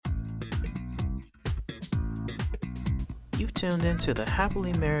You've tuned into the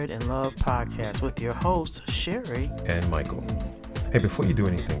Happily Married in Love podcast with your hosts, Sherry and Michael. Hey, before you do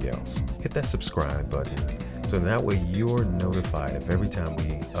anything else, hit that subscribe button so that way you're notified of every time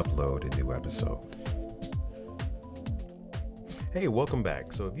we upload a new episode. Hey, welcome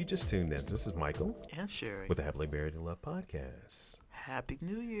back. So if you just tuned in, this is Michael and Sherry with the Happily Married in Love podcast. Happy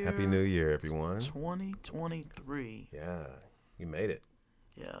New Year. Happy New Year, everyone. 2023. Yeah, you made it.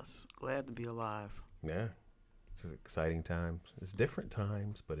 Yes, glad to be alive. Yeah, it's exciting times. It's different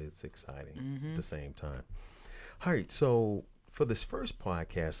times, but it's exciting at the same time. All right, so for this first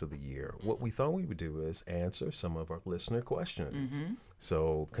podcast of the year, what we thought we would do is answer some of our listener questions.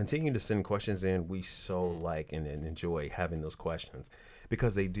 So continue to send questions in. We so like and enjoy having those questions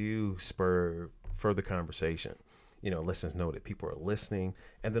because they do spur further conversation. You know, listeners know that people are listening.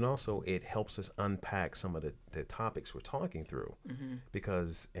 And then also it helps us unpack some of the topics we're talking through.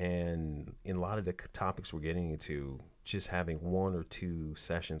 Because in a lot of the topics we're getting into, just having one or two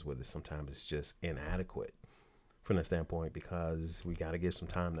sessions with it sometimes is just inadequate from that standpoint because we got to give some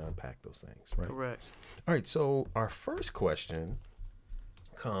time to unpack those things. Right? Correct. All right. So our first question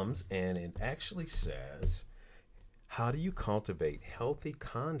comes and it actually says, how do you cultivate healthy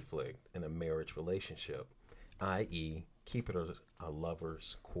conflict in a marriage relationship? I.e., keep it a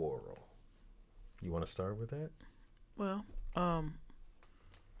lover's quarrel. You want to start with that? Well,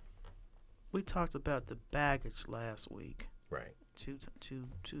 we talked about the baggage last week. Right. Two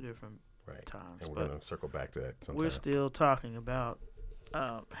different times. And we're going to circle back to that sometime. We're still talking about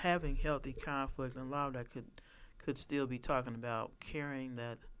having healthy conflict, and a lot of that could still be talking about carrying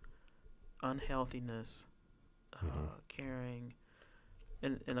that unhealthiness, carrying,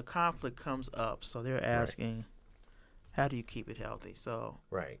 and a conflict comes up. So they're asking, how do you keep it healthy? So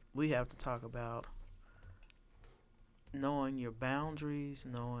we have to talk about knowing your boundaries,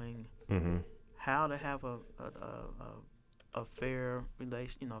 knowing how to have a fair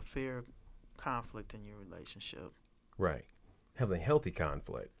relation, fair conflict in your relationship. Right. Having healthy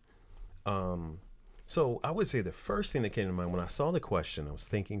conflict. So I would say the first thing that came to mind when I saw the question, I was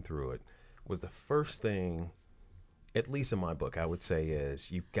thinking through it, was the first thing, at least in my book, I would say is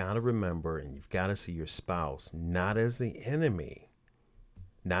you've got to remember and you've got to see your spouse not as the enemy,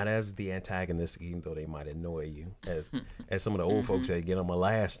 not as the antagonist, even though they might annoy you, as some of the old folks say, get on my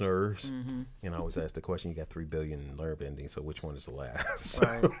last nerves. And I always ask the question, you got 3 billion nerve endings, so which one is the last?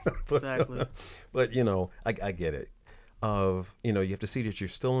 Right, exactly. But, I get it. You have to see that you're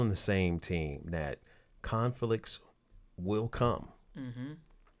still in the same team, that conflicts will come.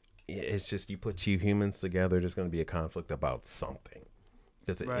 It's just you put two humans together, there's going to be a conflict about something.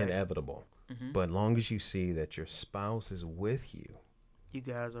 That's inevitable. But as long as you see that your spouse is with you, you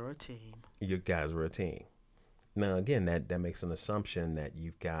guys are a team. You guys are a team. Now, again, that makes an assumption that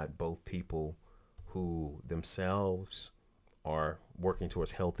you've got both people who themselves are working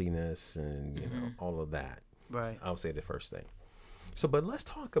towards healthiness and, all of that. Right. I would say the first thing. So, but let's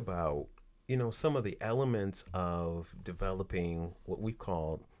talk about, some of the elements of developing what we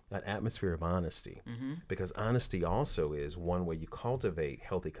call that atmosphere of honesty. Because honesty also is one way you cultivate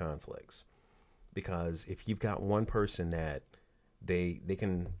healthy conflicts. Because if you've got one person that they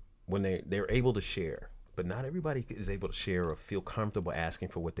can, when they're able to share, but not everybody is able to share or feel comfortable asking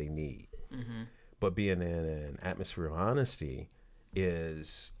for what they need. But being in an atmosphere of honesty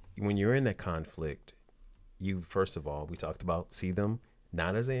is when you're in that conflict, you, first of all, we talked about, see them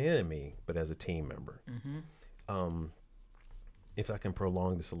not as an enemy, but as a team member. If I can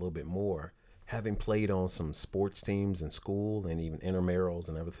prolong this a little bit more, having played on some sports teams in school and even intramurals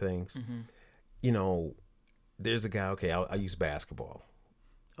and other things, there's a guy, I'll use basketball.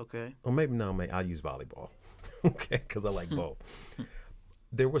 Okay. Or maybe I'll use volleyball. Okay, because I like both.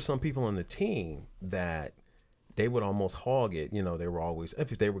 There were some people on the team that they would almost hog it. They were always, if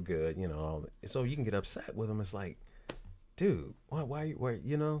they were good, so you can get upset with them. It's like, dude, why,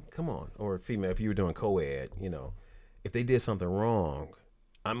 come on. Or female, if you were doing co-ed, if they did something wrong,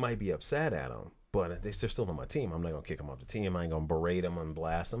 I might be upset at them, but they're still on my team. I'm not going to kick them off the team. I ain't going to berate them and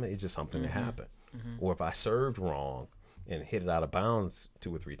blast them. It's just something that happened. Or if I served wrong and hit it out of bounds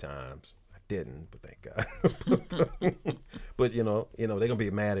 2 or 3 times, I didn't, but thank God. But, they're going to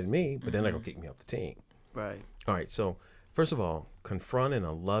be mad at me, but they're not going to kick me off the team. Right. All right. So first of all, confront in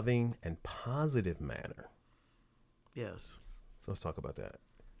a loving and positive manner. Yes. So let's talk about that.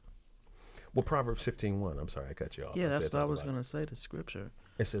 Well, Proverbs 15:1. I'm sorry, I cut you off. Yeah, that's what I was going to say, the scripture.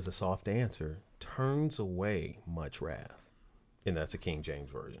 It says a soft answer turns away much wrath. And that's a King James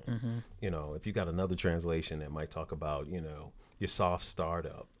version. If you got another translation that might talk about, your soft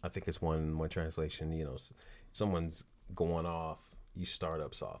startup. I think it's one translation, someone's going off, you start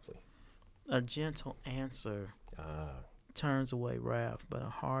up softly. A gentle answer turns away wrath, but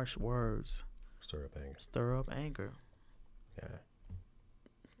harsh words stir up anger. Stir up anger. Yeah.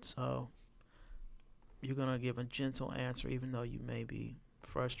 So you're going to give a gentle answer, even though you may be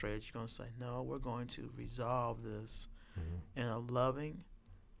frustrated. You're going to say, no, we're going to resolve this in a loving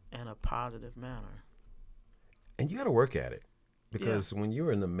and a positive manner. And you got to work at it, because when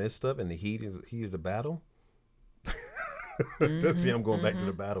you're in the midst of, in the heat of the battle, that's I'm going back to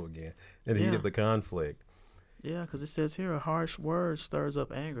the battle again, in the heat of the conflict. Yeah, because it says here, a harsh word stirs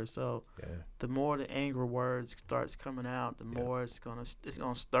up anger. So the more the anger words starts coming out, the more it's gonna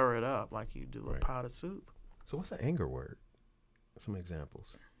stir it up, like you do a pot of soup. So what's the anger word? Some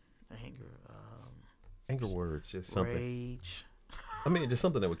examples. Anger words, just something. Rage. I mean, just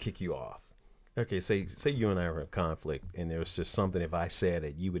something that would kick you off. Okay, say you and I are in conflict, and there's just something, if I said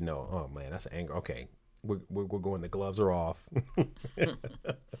it, you would know, oh man, that's anger. Okay, we're going, the gloves are off.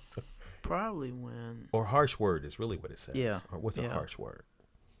 Probably when. Or harsh word is really what it says. Yeah. Or what's a harsh word?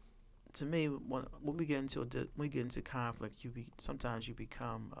 To me, when we get into conflict, sometimes you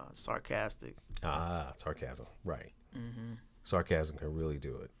become sarcastic. Sarcasm, right? Mm-hmm. Sarcasm can really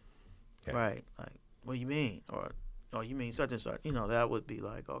do it. Yeah. Right, like, what do you mean? Or you mean such and such? That would be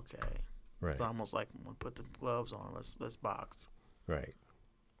like, okay. Right. It's almost like when we put the gloves on. Let's box. Right.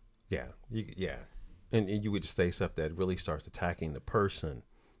 Yeah. And you would just say stuff that really starts attacking the person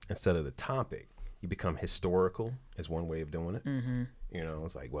instead of the topic. You become historical is one way of doing it. Mm-hmm.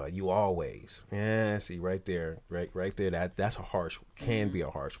 It's like, well, you always. Yeah, see, right there. That's a harsh, can be a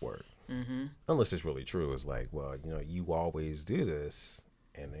harsh word. Mm-hmm. Unless it's really true. It's like, well, you always do this.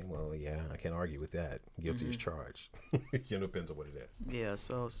 And then, well, yeah, I can't argue with that. Guilty is charged. It depends on what it is. Yeah,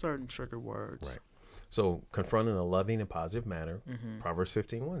 so certain trigger words. Right. So confront in a loving and positive manner. Mm-hmm. Proverbs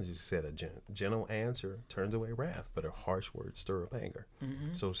 15:1, you said, a gentle answer turns away wrath, but a harsh word stir up anger.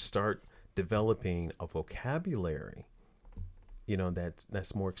 Mm-hmm. So start developing a vocabulary,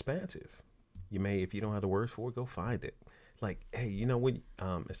 that's more expansive. You may, if you don't have the words for it, go find it. Like, hey, when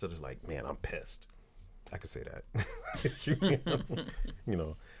instead of like, man, I'm pissed. I could say that.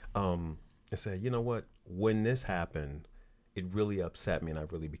 And say, you know what? When this happened, it really upset me, and I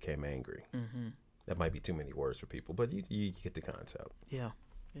really became angry. Mm-hmm. That might be too many words for people, but you get the concept. Yeah.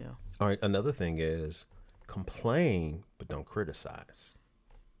 All right. Another thing is complain, but don't criticize.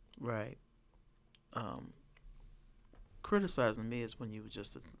 Right. Criticizing me is when you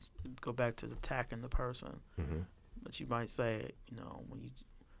just go back to attacking the person. Mm-hmm. But you might say,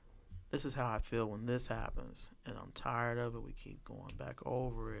 this is how I feel when this happens, and I'm tired of it. We keep going back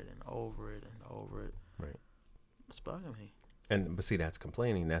over it and over it and over it. Right. It's bugging me. But see, that's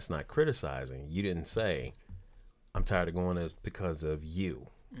complaining. That's not criticizing. You didn't say, I'm tired of going this because of you.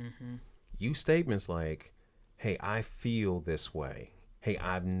 Mm-hmm. You statements like, hey, I feel this way. Hey,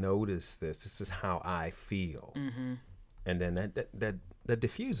 I've noticed this. This is how I feel. Mm-hmm. And then that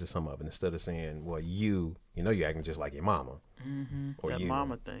diffuses some of it, instead of saying, well, you're acting just like your mama. Mm-hmm. Or that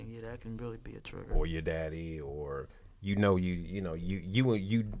mama thing, that can really be a trigger. Or your daddy, or you meant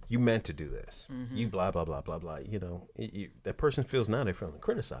to do this. Mm-hmm. You blah blah blah blah blah. That person feels now they're feeling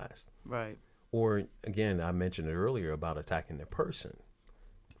criticized. Right. Or again, I mentioned it earlier about attacking the person.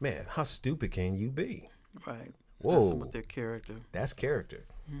 Man, how stupid can you be? Right. Whoa. Messing with their character. That's character.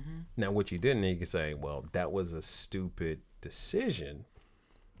 Mm-hmm. Now, what you didn't, you can say, well, that was a stupid decision.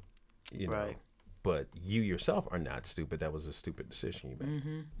 Right. But you yourself are not stupid. That was a stupid decision you made.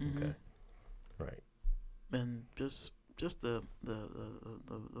 Mm-hmm, mm-hmm. Okay. Right. And just the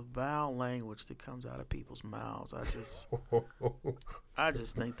vile language that comes out of people's mouths, I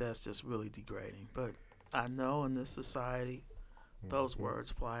just think that's just really degrading. But I know in this society, those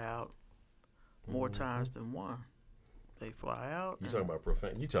words fly out more times than one. They fly out. You talking about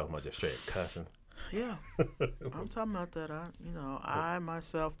profane? You talking about just straight cussing? Yeah, I'm talking about that. I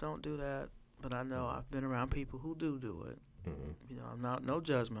myself don't do that, but I know I've been around people who do it. Mm-hmm. I'm not no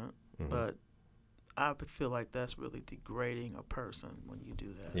judgment, but I would feel like that's really degrading a person when you do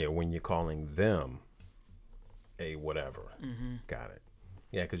that. Yeah, when you're calling them a whatever. Mm-hmm. Got it.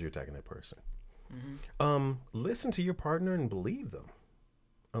 Yeah, because you're attacking that person. Mm-hmm. Listen to your partner and believe them,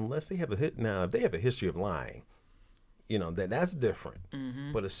 unless they have if they have a history of lying. That's different.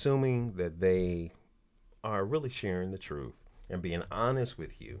 Mm-hmm. But assuming that they are really sharing the truth and being honest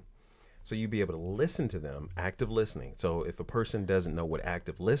with you, so you'd be able to listen to them, active listening. So if a person doesn't know what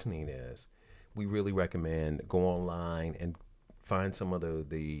active listening is, we really recommend go online and find some of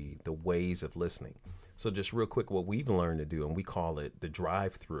the ways of listening. So just real quick, what we've learned to do, and we call it the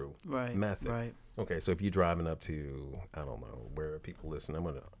drive-through method. Right. Okay, so if you're driving up to, I don't know, where people listen,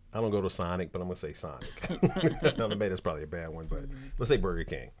 I don't go to Sonic, but I'm going to say Sonic. No, maybe that's probably a bad one, but let's say Burger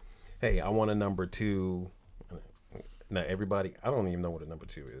King. Hey, I want a number 2 Now, everybody, I don't even know what a number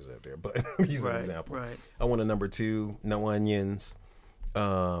 2 is out there, but use an example. Right. I want a number 2, no onions,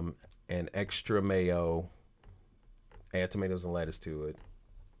 and extra mayo, add tomatoes and lettuce to it.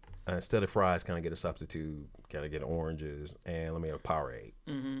 Instead of fries, kind of get a substitute, kind of get oranges, and let me have a Powerade.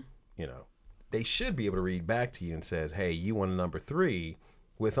 Mm-hmm. You know, they should be able to read back to you and says, hey, you want a number 3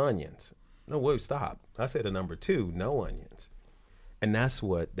 with onions. No, wait, stop. I said a number 2, no onions. And that's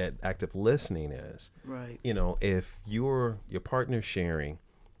what that active listening is. Right. You know, if your partner's sharing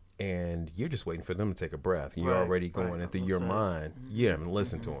and you're just waiting for them to take a breath, and you're already going into your mind, you haven't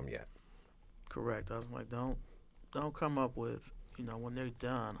listened to them yet. Correct. I was like, don't come up with, when they're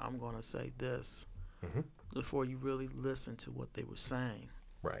done, I'm going to say this before you really listen to what they were saying.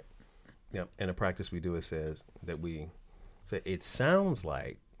 Right. Yep. And a practice we do, it says that we say, it sounds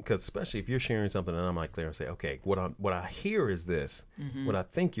like, because especially if you're sharing something and I'm like clear and say, okay, what I hear is this. What I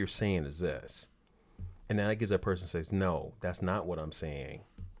think you're saying is this. And then I give that person says, no, that's not what I'm saying.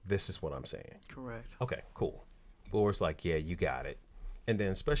 This is what I'm saying. Correct. Okay, cool. Or it's like, yeah, you got it. And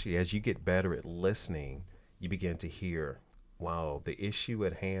then especially as you get better at listening, you begin to hear, wow, the issue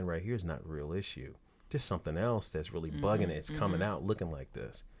at hand right here is not a real issue. There's something else that's really bugging it. It's coming out looking like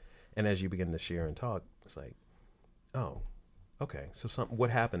this. And as you begin to share and talk, it's like, oh, okay. So what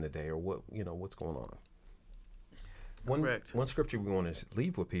happened today, or what's going on? Correct. One scripture we want to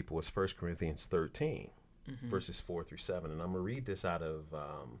leave with people is 1 Corinthians 13, verses 4-7. And I'm going to read this out of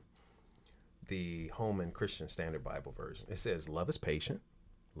the Holman Christian Standard Bible version. It says, love is patient,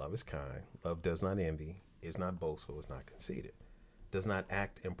 love is kind, love does not envy, is not boastful, is not conceited, does not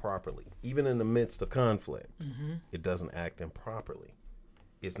act improperly. Even in the midst of conflict, it doesn't act improperly.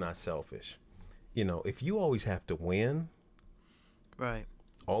 It's not selfish. If you always have to win, right,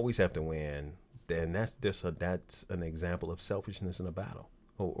 then that's an example of selfishness in a battle.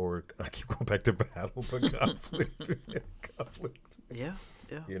 Or I keep going back to battle, but conflict. Yeah.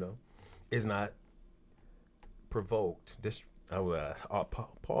 Is not provoked. I'll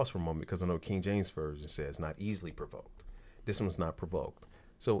pause for a moment because I know King James Version says not easily provoked. This one's not provoked.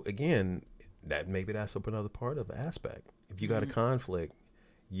 So again, that's another part of the aspect. If you got a conflict,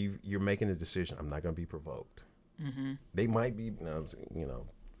 you're making a decision. I'm not going to be provoked. They might be, depends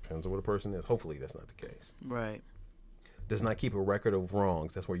on what a person is. Hopefully that's not the case. Right. Does not keep a record of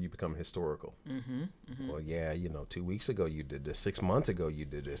wrongs. That's where you become historical. Well, yeah, 2 weeks ago you did this. 6 months ago you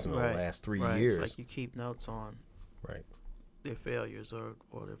did this. In the last 3 years. It's like you keep notes on their failures or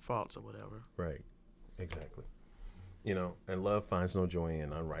their faults or whatever. Right. Exactly. And love finds no joy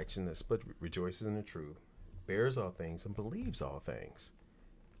in unrighteousness, but rejoices in the truth, bears all things and believes all things,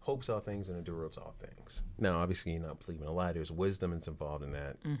 hopes all things and endures all things. Now, obviously, you're not believing a lie. There's wisdom that's involved in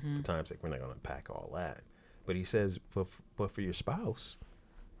that. For time's sake, we're not going to unpack all that. But he says, but for your spouse,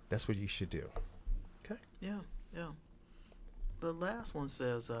 that's what you should do. Okay? Yeah. The last one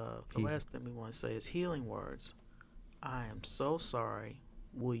says, the last thing we want to say is healing words. I am so sorry.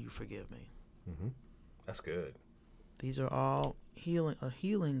 Will you forgive me? That's good. These are all a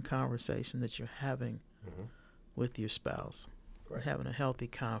healing conversation that you're having with your spouse. Right. Having a healthy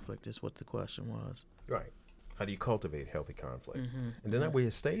conflict is what the question was. Right. How do you cultivate healthy conflict? And then that way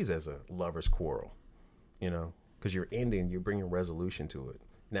it stays as a lover's quarrel, because you're bringing resolution to it.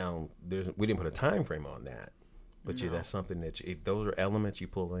 Now, we didn't put a time frame on that, but that's something that if those are elements you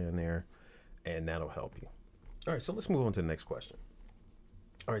pull in there, and that'll help you. All right, so let's move on to the next question.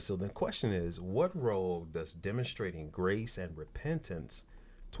 All right, so the question is, what role does demonstrating grace and repentance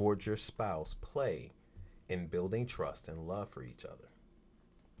towards your spouse play in building trust and love for each other?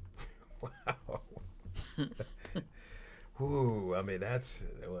 Wow. Ooh, I mean, that's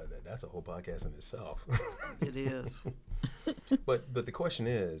a whole podcast in itself. It is. But the question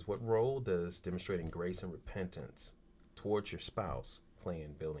is, what role does demonstrating grace and repentance towards your spouse play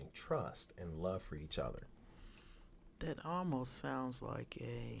in building trust and love for each other? That almost sounds like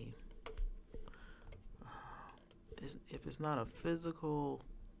if it's not a physical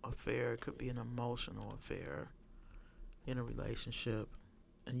affair, it could be an emotional affair in a relationship,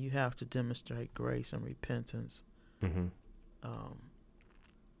 and you have to demonstrate grace and repentance. The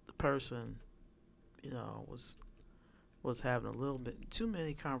person, was having a little bit too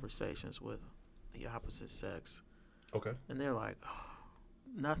many conversations with the opposite sex. Okay. And they're like, oh,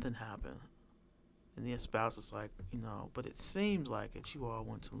 nothing happened. And the spouse is like, but it seems like it. You all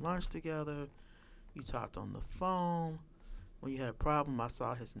went to lunch together. You talked on the phone. When you had a problem, I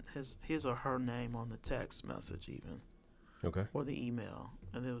saw his or her name on the text message even. Okay. Or the email.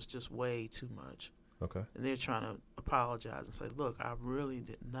 And it was just way too much. Okay. And they're trying to apologize and say, look, I really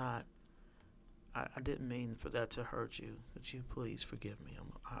did not. I didn't mean for that to hurt you. Could you please forgive me?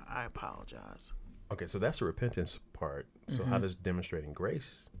 I apologize. Okay, so that's the repentance part. So how does demonstrating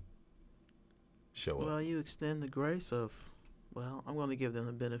grace show up? Well, you extend the grace of, well, I'm going to give them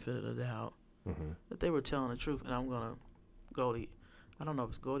the benefit of the doubt that they were telling the truth, and I'm going to go the, I don't know if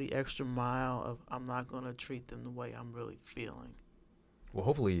it's go the extra mile of I'm not going to treat them the way I'm really feeling. Well,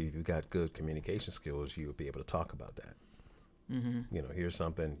 hopefully, if you got good communication skills, you'll be able to talk about that. You know, here's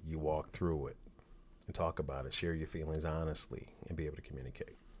something, you walk through it and talk about it, share your feelings honestly, and be able to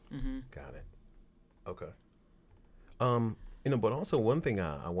communicate. Got it. Okay. You know, but also one thing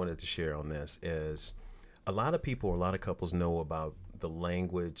I wanted to share on this is a lot of people, a lot of couples know about the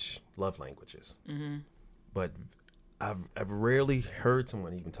love languages, but I've rarely heard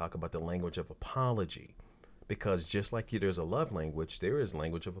someone even talk about the language of apology, because just like there's a love language, there is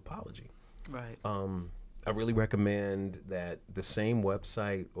language of apology. Right. I really recommend that the same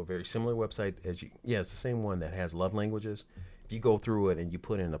website or very similar website it's the same one that has love languages. If you go through it and you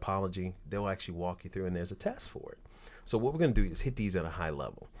put in an apology, they'll actually walk you through, and there's a test for it. So what we're going to do is hit these at a high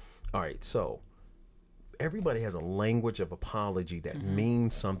level. All right. So everybody has a language of apology that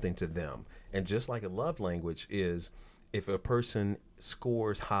means something to them. And just like a love language is, if a person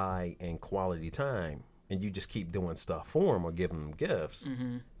scores high in quality time, and you just keep doing stuff for them or giving them gifts,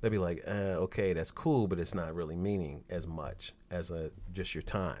 they'll be like, okay, that's cool, but it's not really meaning as much as just your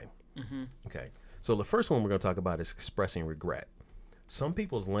time. Okay. So the first one we're going to talk about is expressing regret. Some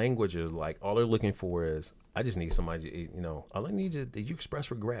people's language is like, all they're looking for is, I just need somebody, all I need is that you express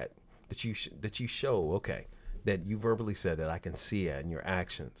regret, that you show, okay, that you verbally said that I can see it in your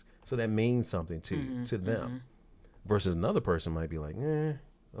actions. So that means something to them. Versus another person might be like,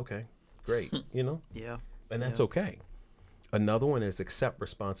 okay, great, Yeah. And that's okay. Another one is accept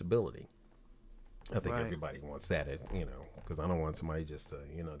responsibility. I think Right. everybody wants that, because I don't want somebody just to,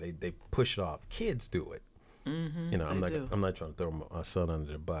 they push it off. Kids do it. I'm not trying to throw my son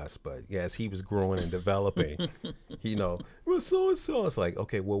under the bus, but as he was growing and developing, well, so it's like,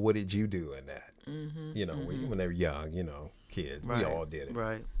 okay, well, what did you do in that? When they're young, kids, Right. we all did it.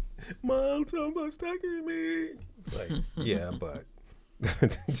 Right. Mom, somebody's attacking me. It's like, yeah, but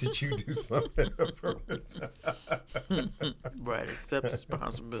did you do something? Right. Accept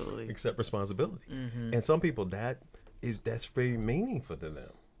responsibility. Accept responsibility. And some people that's very meaningful to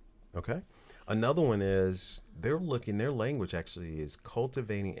them. Okay. Another one is their language actually is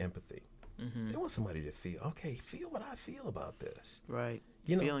cultivating empathy. They want somebody to feel what I feel about this. Right.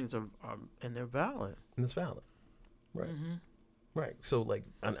 Feelings are and they're valid. And it's valid. Right. Right. So, like,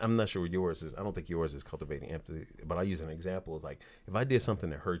 I'm not sure what yours is. I don't think yours is cultivating empathy, but I'll use an example. It's like, if I did something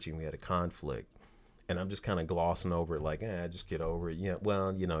that hurt you and we had a conflict, and I'm just kind of glossing over it, like, just get over it. Yeah,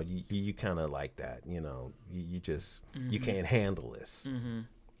 well, you kind of like that. You just, you can't handle this.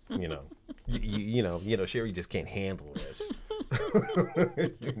 Sherry just can't handle this.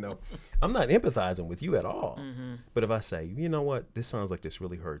 I'm not empathizing with you at all. But if I say, you know what, this sounds like this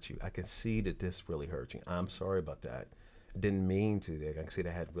really hurts you. I can see that this really hurts you. I'm sorry about that. Didn't mean to. I can see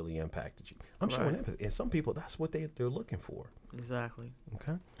that had really impacted you. I'm showing empathy. And some people, that's what they're looking for. Exactly.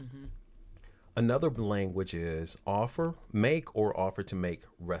 Okay. Another language is make or offer to make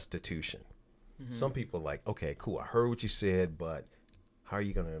restitution. Some people are like, okay, cool, I heard what you said, but how are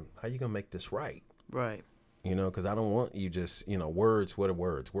you gonna make this right? Right. Because I don't want you just, words. What are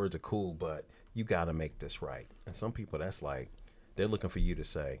words? Words are cool, but you got to make this right. And some people, that's like, they're looking for you to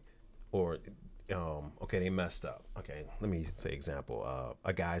say, or, okay, they messed up. Okay, let me say example.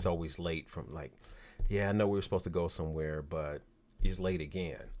 A guy's always late from like, yeah, I know we were supposed to go somewhere, but he's late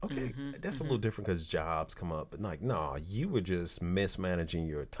again. Okay, that's a little different because jobs come up. But like, no, you were just mismanaging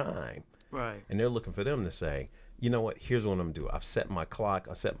your time. Right. And they're looking for them to say, you know what, here's what I'm going to do. I've set my clock.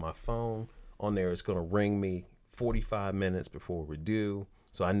 I set my phone on there. It's going to ring me 45 minutes before we're due.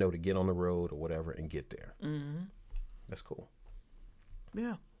 So I know to get on the road or whatever and get there. That's cool.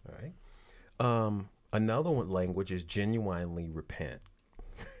 Yeah. All right. Another one language is genuinely repent.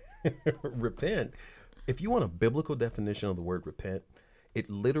 Repent. If you want a biblical definition of the word repent, it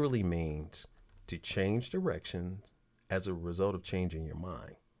literally means to change directions as a result of changing your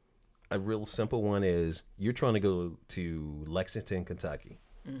mind. A real simple one is you're trying to go to Lexington, Kentucky,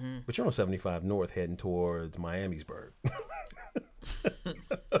 but you're on 75 North heading towards Miamisburg.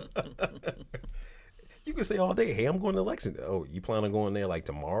 You can say all day, hey, I'm going to Lexington. Oh, you plan on going there like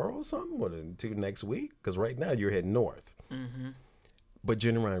tomorrow or something, or to next week? Because right now you're heading north. But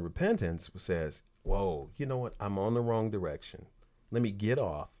genuine repentance says, whoa, you know what? I'm on the wrong direction. Let me get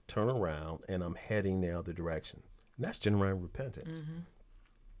off, turn around, and I'm heading the other direction. And that's genuine repentance.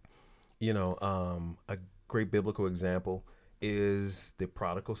 A great biblical example is the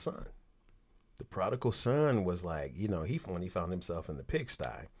prodigal son. The prodigal son was like, when he found himself in the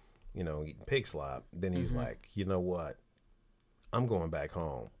pigsty, eating pig slop, then he's like, you know what? I'm going back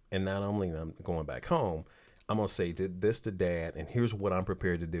home. And not only I'm going back home, I'm going to say this to dad, and here's what I'm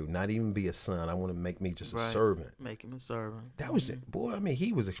prepared to do. Not even be a son. I want to make me just a servant. Make him a servant. That was just, boy, I mean,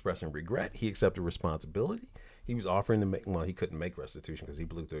 he was expressing regret. He accepted responsibility. He was offering to make, well, he couldn't make restitution because he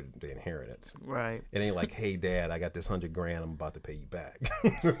blew through the inheritance. Right. It ain't like, hey, Dad, I got this $100,000. I'm about to pay you back.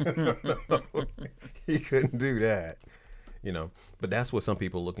 He couldn't do that, But that's what some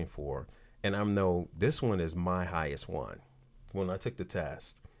people are looking for. And I know this one is my highest one. When I took the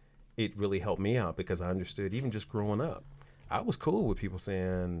test, it really helped me out because I understood, even just growing up, I was cool with people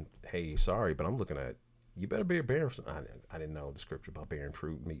saying, hey, sorry, but I'm looking at, you better be bearing. I didn't know the scripture about bearing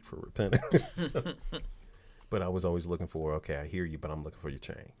fruit, meat for repentance. But I was always looking for, okay, I hear you, but I'm looking for your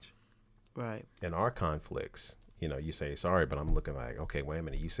change. Right. In our conflicts, you say sorry, but I'm looking like, okay, wait a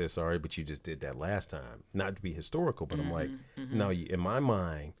minute, you said sorry, but you just did that last time. Not to be historical, but I'm like, no, in my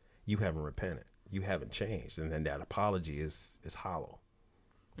mind, you haven't repented. You haven't changed. And then that apology is hollow.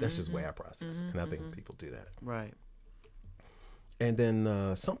 That's just the way I process. And I think people do that. Right. And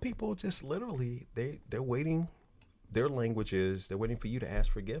then some people just literally, they're waiting. Their language is, they're waiting for you to ask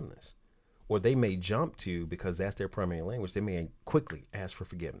forgiveness. Or they may jump to, because that's their primary language, they may quickly ask for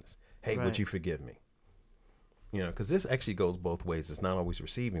forgiveness. Hey, would you forgive me? Because this actually goes both ways. It's not always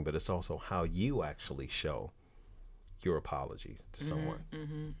receiving, but it's also how you actually show your apology to someone.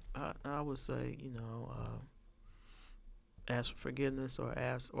 I would say, ask for forgiveness, or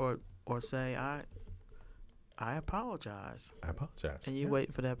ask or say I apologize. I apologize. And you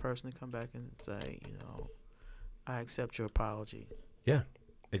wait for that person to come back and say, I accept your apology. Yeah,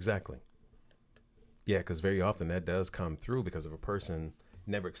 exactly. Yeah, because very often that does come through, because if a person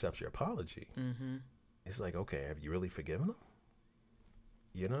never accepts your apology, it's like, okay, have you really forgiven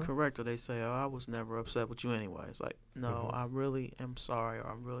them? Correct. Or they say, oh, I was never upset with you anyway. It's like, no, I really am sorry, or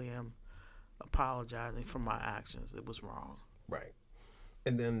I really am apologizing for my actions. It was wrong. Right.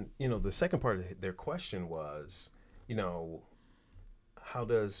 And then, the second part of their question was, how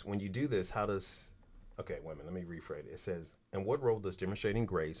does, when you do this, okay, wait a minute, let me rephrase it. It says, and what role does demonstrating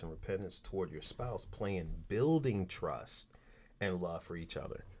grace and repentance toward your spouse play in building trust and love for each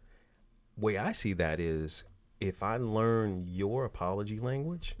other? Way I see that is, if I learn your apology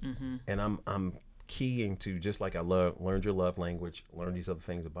language, and I'm keying to, just like I learned your love language, learn these other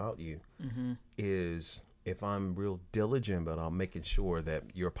things about you, is if I'm real diligent about making sure that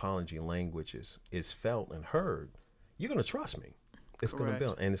your apology language is felt and heard, you're going to trust me. It's going to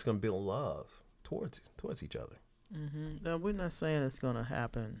build, and it's going to build love towards each other. Now, we're not saying it's going to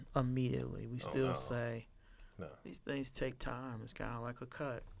happen immediately. We still say these things take time. It's kind of like a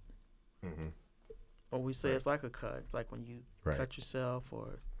cut. Or we say it's like a cut. It's like when you cut yourself,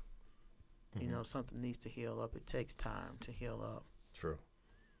 or something needs to heal up. It takes time to heal up. True.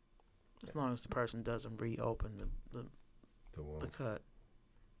 As long as the person doesn't reopen the cut.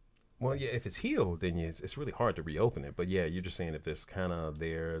 Well, yeah, if it's healed, then it's really hard to reopen it. But yeah, you're just saying if it's kind of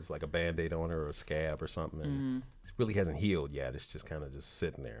there's like a Band-Aid on it or a scab or something, and it really hasn't healed yet. It's just kind of just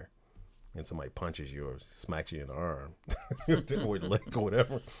sitting there, and somebody punches you or smacks you in the arm or the leg or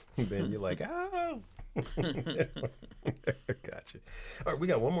whatever, and then you're like, ah. Gotcha. All right, we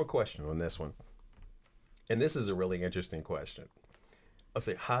got one more question on this one, and this is a really interesting question. I'll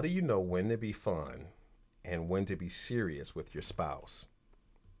say, how do you know when to be fun and when to be serious with your spouse?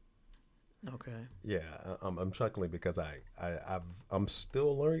 Okay. Yeah, I'm chuckling because I'm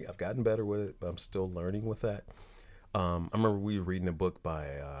still learning. I've gotten better with it, but I'm still learning with that. I remember we were reading a book by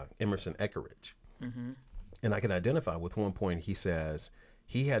Emerson Eckeridge, and I can identify with one point. He says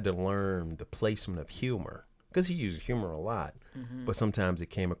he had to learn the placement of humor, because he used humor a lot, but sometimes it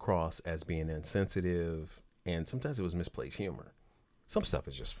came across as being insensitive, and sometimes it was misplaced humor. Some stuff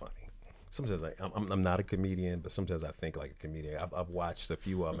is just funny. Sometimes I'm not a comedian, but sometimes I think like a comedian. I've watched a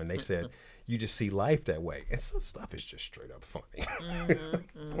few of them, and they said you just see life that way, and some stuff is just straight up funny.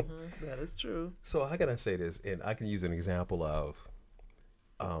 That is true. So how can I say this? And I can use an example of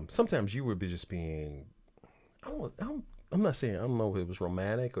sometimes you would be just being, I'm not saying, I don't know if it was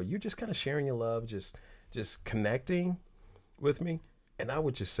romantic, or you're just kind of sharing your love, just connecting with me, and I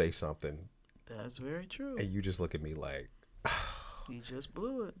would just say something. That's very true. And you just look at me like, you just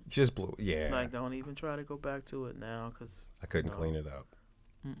blew it. Just blew it, yeah. Like, don't even try to go back to it now, because I couldn't clean it up.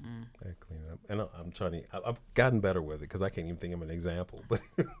 I clean it up, and I'm trying to. I've gotten better with it, because I can't even think of an example. But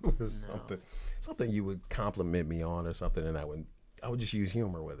it was something you would compliment me on or something, and I would just use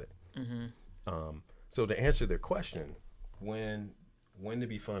humor with it. So to answer their question, when to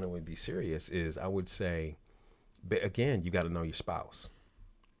be fun and when to be serious is, I would say, but again, you got to know your spouse.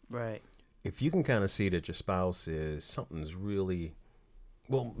 Right. If you can kind of see that your spouse is something's really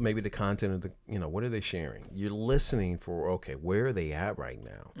Well, maybe the content of what are they sharing? You're listening for, okay, where are they at right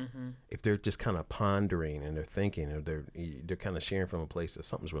now? Mm-hmm. If they're just kind of pondering and they're thinking, or they're kind of sharing from a place that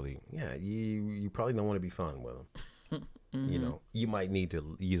something's really, you probably don't want to be fun with them. Mm-hmm. You might need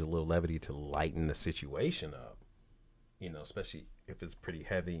to use a little levity to lighten the situation up, especially if it's pretty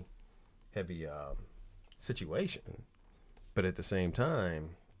heavy situation. But at the same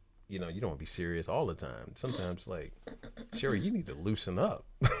time, you don't want to be serious all the time. Sometimes, like, Sherry, you need to loosen up.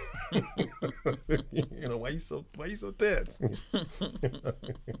 Why you so tense?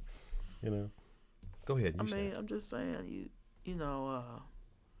 Go ahead. I'm just saying,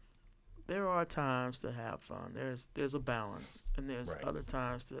 there are times to have fun. There's a balance, and there's Right. other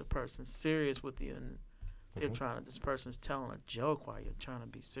times that a person's serious with you, and they're this person's telling a joke while you're trying to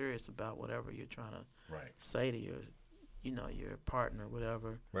be serious about whatever you're trying to Right. say to your partner,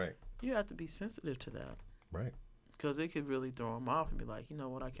 whatever. Right. You have to be sensitive to that. Right. Because it could really throw them off and be like, you know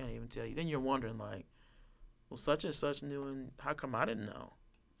what, I can't even tell you. Then you're wondering, like, well, such and such knew, and how come I didn't know?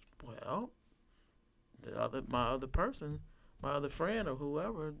 Well, my other person, my other friend or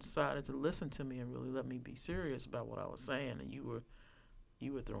whoever decided to listen to me and really let me be serious about what I was saying, and you were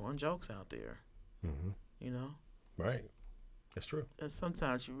throwing jokes out there. Mm-hmm. Right. That's true. And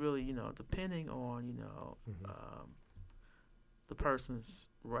sometimes you really, depending on, Mm-hmm. The person's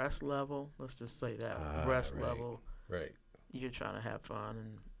rest level, let's just say that rest right. level, Right. you're trying to have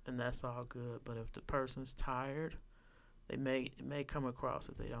fun, and that's all good. But if the person's tired, it may come across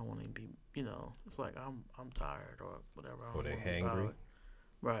that they don't want to be, it's like I'm tired or whatever. Or they hangry.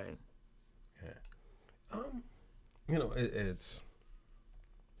 Right. Yeah. It's.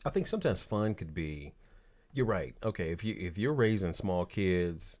 I think sometimes fun could be. You're right. Okay, if you're raising small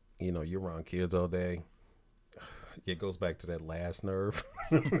kids, you're around kids all day. It goes back to that last nerve.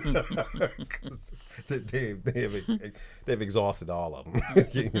 They've exhausted all of them.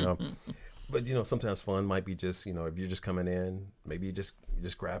 But sometimes fun might be just if you're just coming in, maybe you just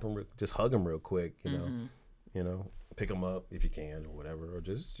grab them, just hug them real quick. Pick them up if you can or whatever, or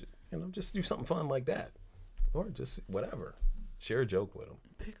just do something fun like that, or just whatever. Share a joke with them.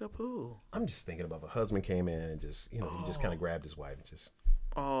 Pick up who? I'm just thinking about if a husband came in and just he just kind of grabbed his wife and just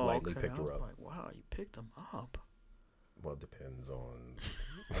lightly picked her up. I was like, wow, you picked him up. Well, it depends on.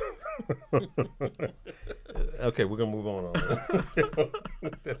 Okay, we're gonna move on.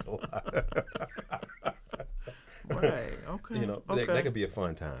 That's a lot. Right. Okay. Okay. That could be a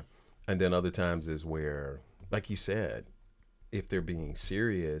fun time, and then other times is where, like you said, if they're being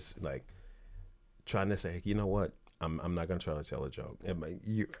serious, like trying to say, you know what, I'm not gonna try to tell a joke, and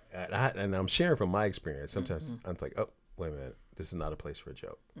I'm sharing from my experience. Sometimes I'm like, oh, wait a minute, this is not a place for a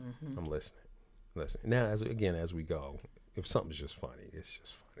joke. Mm-hmm. I'm listening. Now, as we go, if something's just funny, it's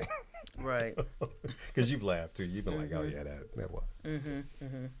just funny. Right. Because you've laughed too. You've been like, oh yeah, that was.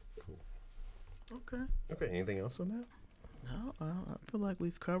 Cool. Okay. Okay. Anything else on that? No, I feel like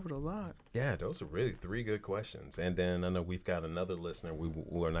we've covered a lot. Yeah, those are really 3 good questions. And then I know we've got another listener.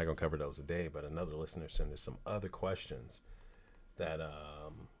 We're not going to cover those today, but another listener sent us some other questions that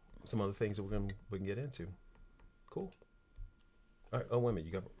some other things that we can get into. Cool. All right. Oh, wait a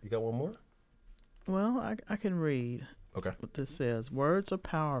minute. You got one more? Well, I can read. Okay. What this says: words are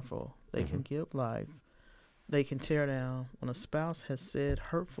powerful. They can give life. They can tear down. When a spouse has said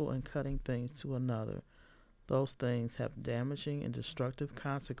hurtful and cutting things to another, those things have damaging and destructive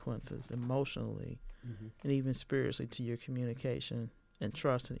consequences emotionally and even spiritually to your communication and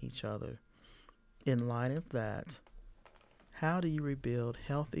trust in each other. In light of that, how do you rebuild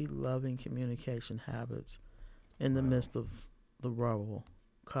healthy, loving communication habits in the midst of the rubble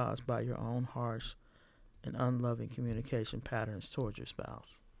caused by your own harsh and unloving communication patterns towards your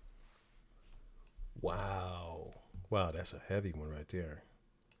spouse? Wow, that's a heavy one right there.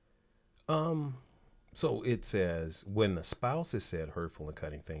 So it says when the spouse has said hurtful and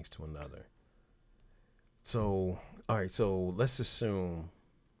cutting things to another. So, all right, so let's assume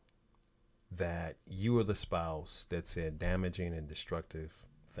that you are the spouse that said damaging and destructive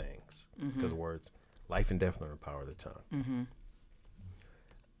things. Because words, life and death are in the power of the tongue.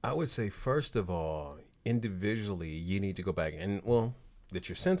 I would say, first of all, individually, you need to go back and, that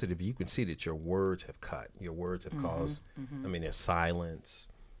you're sensitive. You can see that your words have cut. Your words have caused, there's silence,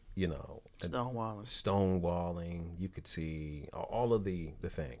 stonewalling. You could see all of the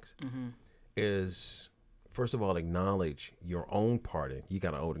things. Is, first of all, acknowledge your own part. You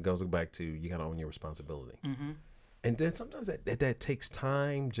got to own, it goes back to, you got to own your responsibility. And then sometimes that takes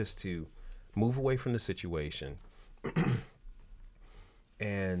time just to move away from the situation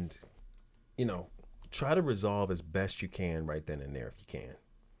and, try to resolve as best you can right then and there if you can.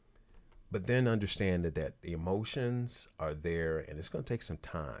 But then understand that the emotions are there and it's going to take some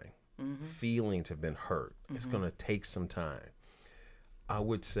time. Feelings have been hurt. It's going to take some time. I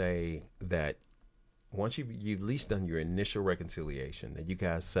would say that once you've at least done your initial reconciliation, that you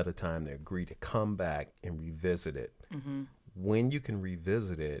guys set a time to agree to come back and revisit it. When you can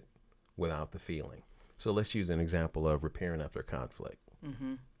revisit it without the feeling. So let's use an example of repairing after a conflict.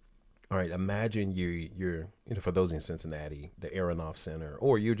 All right, imagine you're for those in Cincinnati, the Aronoff Center,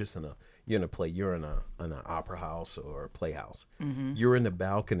 or you're just in a play, you're in an opera house or a playhouse. You're in the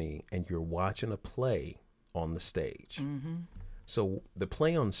balcony and you're watching a play on the stage. So the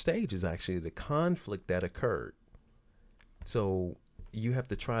play on stage is actually the conflict that occurred. So you have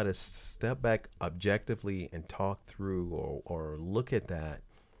to try to step back objectively and talk through or look at that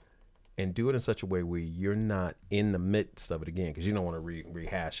and do it in such a way where you're not in the midst of it again, because you don't want to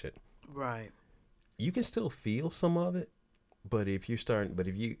rehash it. Right. You can still feel some of it, but if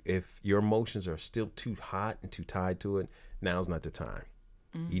your emotions are still too hot and too tied to it, now's not the time.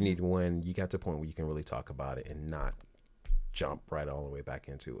 You need when you got to the point where you can really talk about it and not jump right all the way back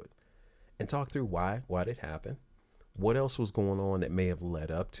into it, and talk through why did it happen, what else was going on that may have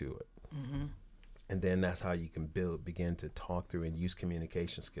led up to it. And then that's how you can begin to talk through and use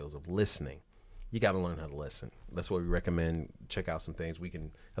communication skills of listening. You got to learn how to listen. That's what we recommend. Check out some things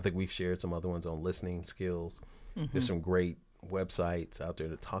I think we've shared some other ones on listening skills. There's some great websites out there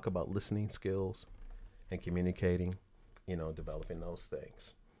to talk about listening skills and communicating, developing those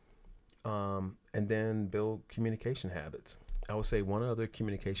things. And then build communication habits. I would say one other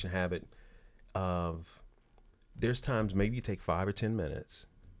communication habit of there's times maybe you take 5 or 10 minutes,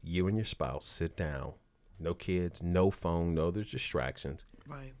 you and your spouse sit down, no kids, no phone, no other distractions.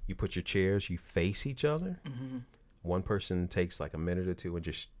 Right. You put your chairs, you face each other. One person takes like a minute or two and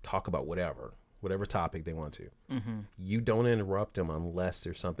just talk about whatever topic they want to. You don't interrupt them unless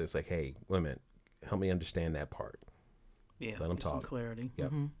there's something that's like, hey, wait a minute, help me understand that part. Yeah, let them talk. Some clarity.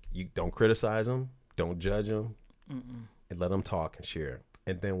 Yep. You don't criticize them, don't judge them, and let them talk and share.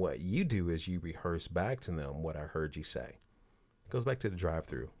 And then what you do is you rehearse back to them what I heard you say. It goes back to the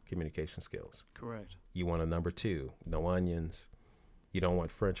drive-through communication skills. Correct. You want a number 2, no onions. You don't want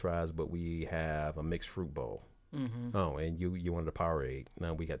French fries, but we have a mixed fruit bowl. Oh, and you wanted a Powerade.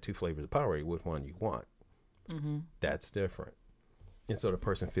 Now we got 2 flavors of Powerade. Which one you want? That's different. And so the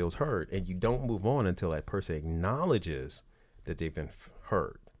person feels heard, and you don't move on until that person acknowledges that they've been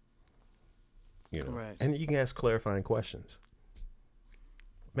heard. Correct. And you can ask clarifying questions.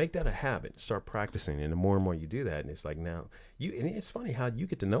 Make that a habit. Start practicing, and the more and more you do that, and it's like now and it's funny how you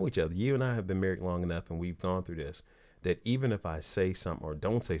get to know each other. You and I have been married long enough, and we've gone through this, that even if I say something or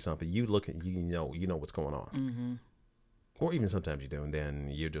don't say something, you look at you know what's going on. Or even sometimes you do, and then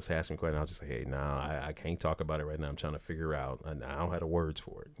you're just asking a question. I'll just say, hey, I can't talk about it right now. I'm trying to figure out, and I don't have the words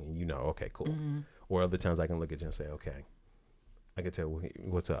for it. And okay, cool. Or other times I can look at you and say, okay, I can tell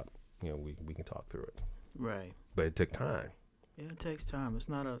what's up. We can talk through it. Right. But it took time. Yeah, it takes time. It's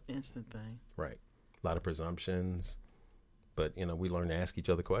not an instant thing. Right. A lot of presumptions, but we learn to ask each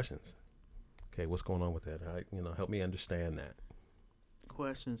other questions. Okay, what's going on with that? Help me understand that.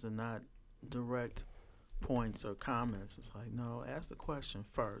 Questions are not direct points or comments. It's like, no, ask the question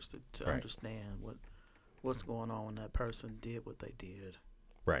first to Right. understand what's going on when that person did what they did.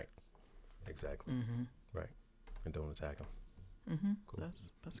 Right. Exactly. Mm-hmm. Right. And don't attack them. Mm-hmm. Cool.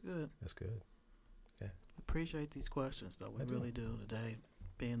 That's good. That's good. Appreciate these questions, though. We I do. really do today.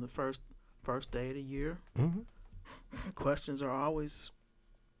 Being the first day of the year, questions are always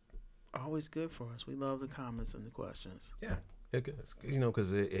good for us. We love the comments and the questions. Yeah, it is.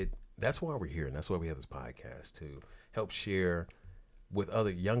 Because that's why we're here, and that's why we have this podcast, to help share with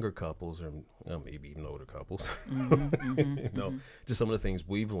other younger couples or maybe even older couples. Just some of the things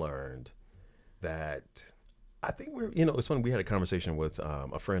we've learned that I think it's funny. We had a conversation with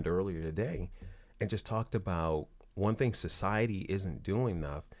a friend earlier today, and just talked about one thing society isn't doing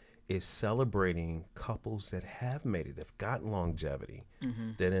enough is celebrating couples that have made it, have gotten longevity.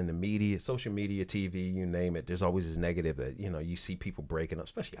 That in the media, social media, TV, you name it, there's always this negative that, you see people breaking up,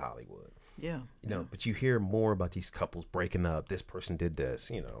 especially Hollywood. Yeah. But you hear more about these couples breaking up. This person did this,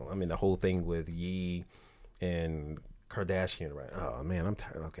 the whole thing with Ye and Kardashian, right? Oh man, I'm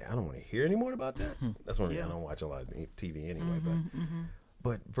tired. Okay, I don't want to hear any more about that. That's one reason I don't watch a lot of TV anyway.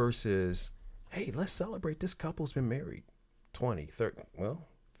 But versus, hey, let's celebrate this couple's been married 20, 30,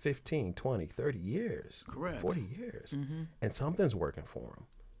 15, 20, 30 years. Correct. 40 years. And something's working for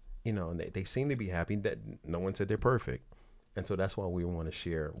them. And they seem to be happy. That no one said they're perfect. And so that's why we want to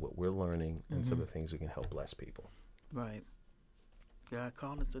share what we're learning and some of the things we can help bless people. Right. God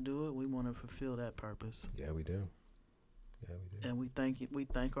called us to do it. We want to fulfill that purpose. Yeah, we do. Yeah, we do. And we thank you. We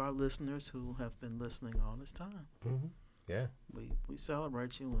thank our listeners who have been listening all this time. Mm-hmm. Yeah. We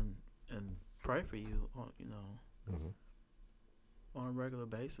celebrate you and pray for you on on a regular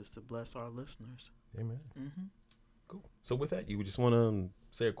basis to bless our listeners. Amen. Mm-hmm. Cool. So with that, you just want to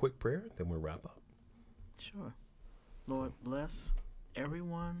say a quick prayer, then we'll wrap up. Sure. Lord, bless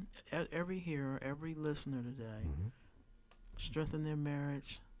everyone, every hearer, every listener today. Mm-hmm. Strengthen their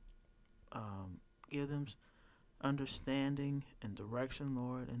marriage. Give them understanding and direction,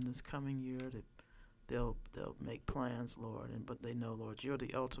 Lord, in this coming year. That they'll make plans, Lord, but they know, Lord, you're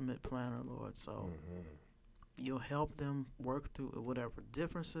the ultimate planner, Lord. So you'll help them work through whatever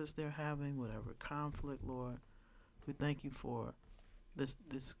differences they're having, whatever conflict, Lord. We thank you for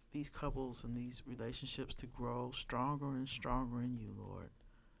these couples and these relationships to grow stronger and stronger in you, Lord.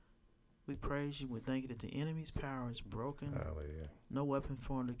 We praise you. We thank you that the enemy's power is broken. Hallelujah. No weapon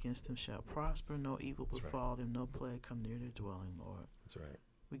formed against him shall prosper. No evil That's befall him. No plague come near their dwelling, Lord. That's right.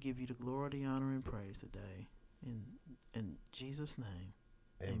 We give you the glory, the honor, and praise today. In Jesus' name,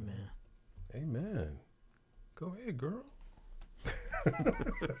 amen. Amen. Go ahead, girl.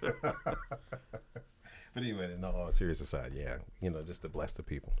 But anyway, no, all serious aside, yeah, just to bless the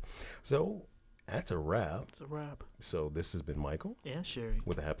people. So that's a wrap. It's a wrap. So this has been Michael And Sherry.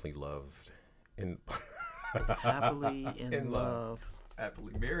 with a happily loved and Happily in love.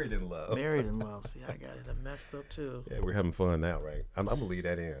 happily married in love. Married in love. See, I got it. I messed up too. Yeah, we're having fun now, right? I'm gonna leave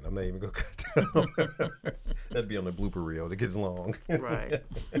that in. I'm not even gonna cut that. That'd be on the blooper reel that gets long. Right.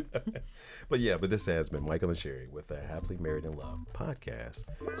 But this has been Michael and Sherry with the Happily Married in Love podcast.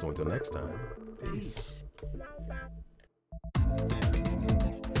 So until next time, peace.